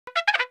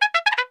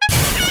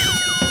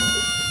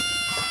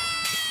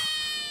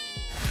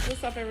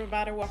What's up,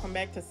 everybody? Welcome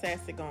back to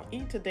Sassy Gon'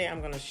 Eat. Today I'm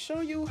going to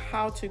show you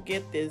how to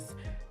get this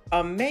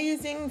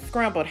amazing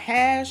scrambled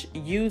hash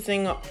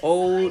using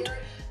old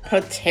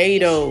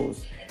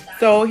potatoes.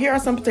 So here are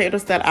some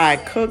potatoes that I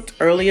cooked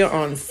earlier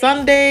on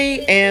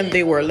Sunday, and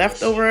they were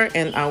leftover,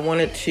 and I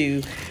wanted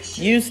to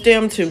use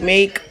them to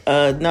make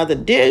another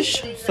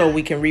dish so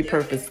we can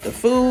repurpose the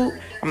food.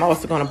 I'm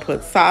also going to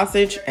put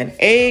sausage and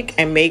egg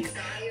and make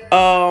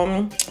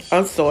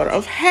a sort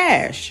of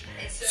hash.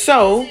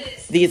 So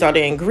these are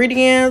the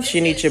ingredients.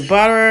 You need your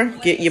butter,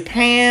 get your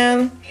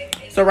pan.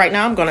 So right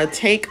now I'm going to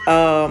take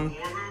the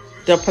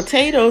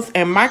potatoes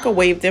and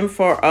microwave them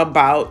for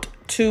about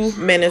 2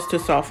 minutes to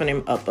soften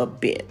them up a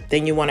bit.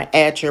 Then you want to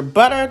add your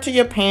butter to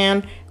your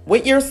pan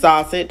with your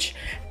sausage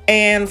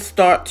and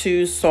start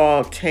to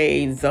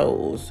saute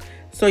those.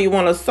 So you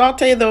want to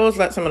saute those,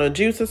 let some of the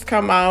juices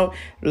come out,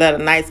 let a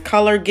nice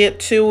color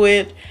get to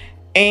it,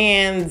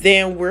 and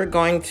then we're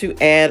going to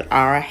add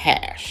our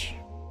hash.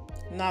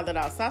 Now that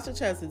our sausage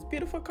has this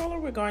beautiful color,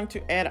 we're going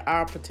to add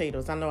our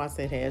potatoes. I know I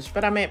said hash,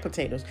 but I meant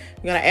potatoes.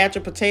 You're going to add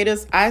your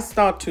potatoes. I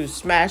start to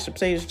smash the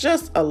potatoes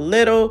just a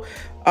little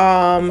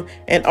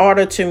in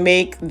order to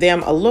make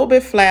them a little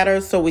bit flatter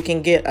so we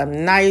can get a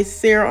nice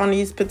sear on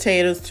these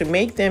potatoes to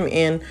make them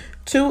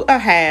into a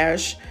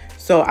hash.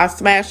 So I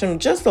smash them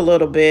just a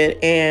little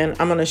bit, and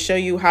I'm going to show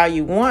you how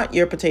you want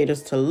your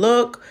potatoes to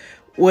look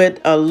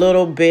with a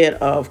little bit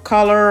of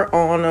color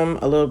on them,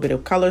 a little bit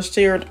of color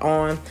seared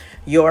on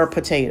your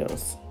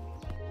potatoes.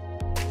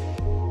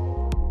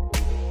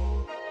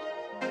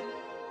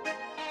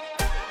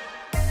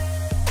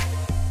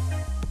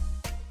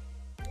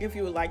 If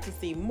you would like to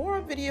see more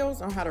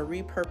videos on how to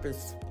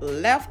repurpose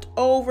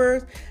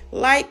leftovers,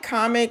 like,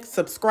 comment,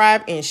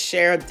 subscribe, and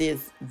share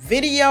this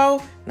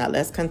video. Now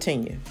let's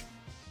continue.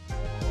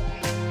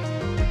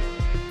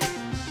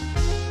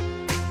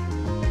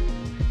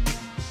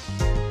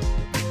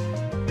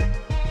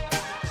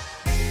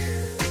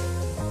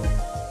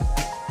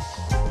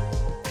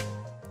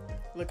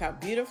 Look how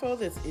beautiful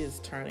this is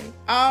turning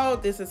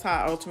out. This is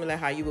ultimately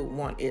how you would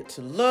want it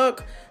to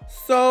look.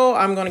 So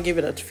I'm going to give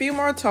it a few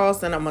more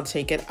toss, and I'm going to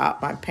take it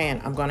out my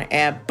pan. I'm going to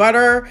add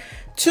butter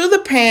to the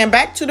pan,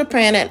 back to the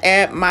pan, and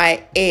add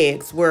my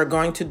eggs. We're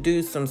going to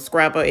do some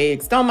scrambled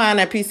eggs. Don't mind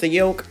that piece of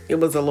yolk. It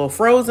was a little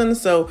frozen,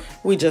 so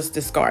we just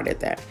discarded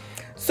that.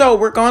 So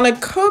we're going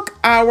to cook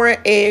our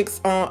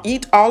eggs on,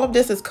 all of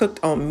this is cooked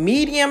on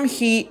medium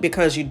heat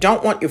because you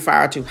don't want your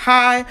fire too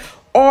high,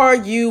 or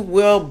you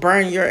will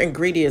burn your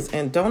ingredients,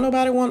 and don't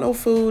nobody want no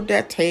food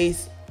that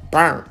tastes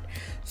burnt.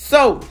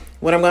 So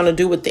what I'm going to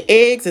do with the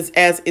eggs is,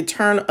 as it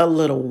turns a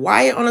little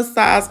white on the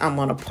sides, I'm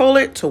going to pull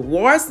it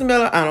towards the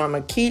middle, and I'm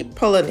going to keep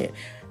pulling it.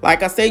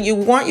 Like I said, you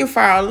want your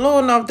fire low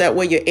enough that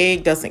way your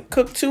egg doesn't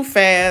cook too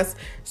fast.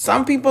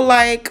 Some people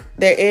like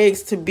their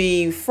eggs to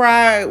be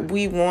fried.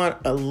 We want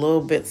a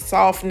little bit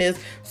softness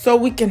so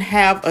we can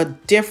have a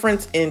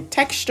difference in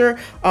texture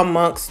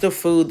amongst the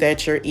food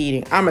that you're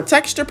eating. I'm a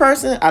texture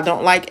person. I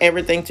don't like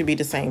everything to be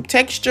the same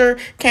texture.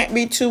 Can't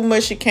be too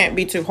mushy, can't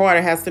be too hard.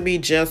 It has to be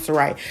just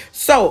right.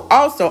 So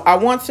also, I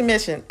want to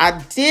mention,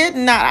 I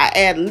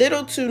add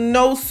little to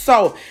no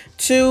salt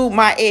to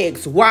my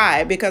eggs.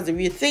 Why? Because if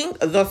you think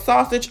the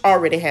sausage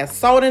already has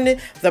salt in it,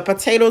 the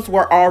potatoes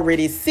were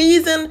already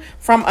seasoned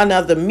from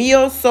another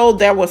meal, so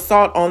there was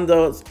salt on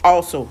those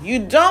also. You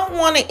don't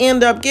want to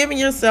end up giving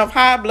yourself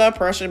high blood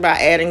pressure by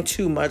adding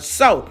too much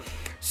salt.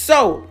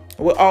 So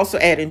we're also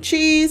adding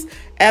cheese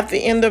at the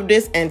end of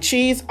this, and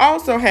cheese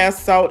also has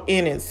salt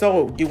in it.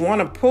 So you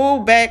want to pull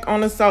back on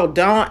the salt.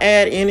 Don't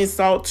add any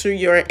salt to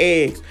your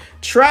eggs.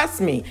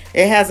 Trust me,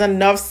 it has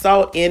enough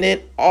salt in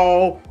it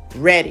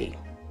already.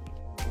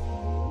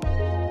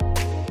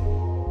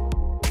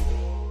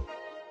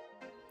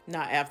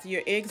 Now, after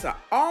your eggs are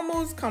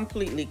almost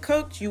completely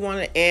cooked, you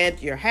want to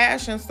add your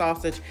hash and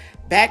sausage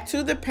back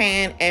to the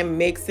pan and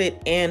mix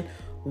it in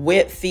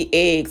with the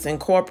eggs.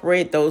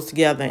 Incorporate those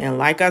together. And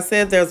like I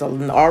said, there's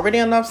already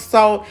enough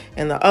salt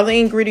in the other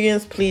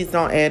ingredients. Please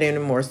don't add any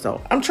more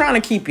salt. I'm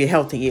trying to keep you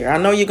healthy here. I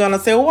know you're going to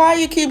say, why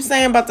you keep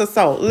saying about the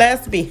salt?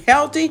 Let's be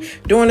healthy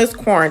during this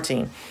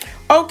quarantine.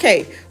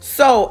 Okay,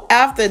 so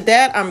after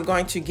that, I'm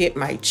going to get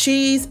my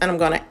cheese, and I'm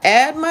going to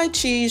add my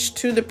cheese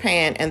to the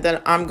pan, and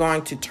then I'm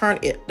going to turn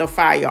the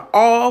fire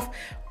off,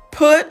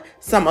 put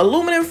some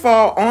aluminum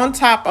foil on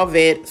top of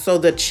it so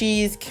the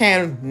cheese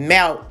can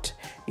melt.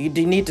 You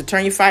do need to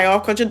turn your fire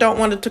off because you don't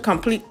want it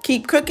to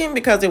keep cooking,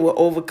 because it will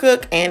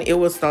overcook and it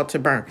will start to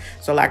burn.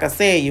 So like I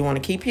said, you want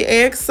to keep your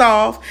eggs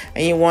soft,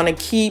 and you want to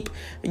keep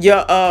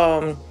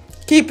your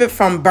keep it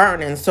from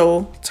burning.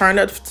 So turn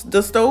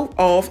the stove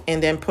off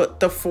and then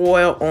put the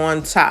foil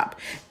on top.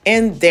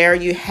 And there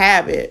you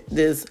have it.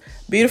 This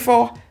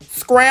beautiful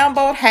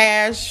scrambled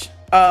hash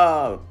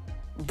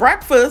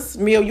breakfast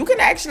meal. You can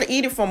actually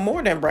eat it for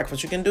more than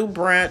breakfast. You can do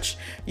brunch.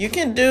 You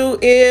can do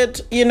it,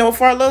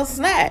 for a little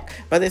snack.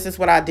 But this is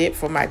what I did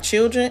for my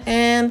children.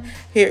 And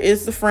here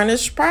is the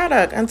finished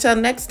product. Until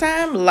next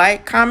time,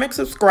 like, comment,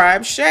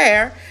 subscribe,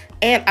 share,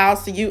 and I'll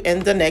see you in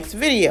the next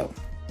video.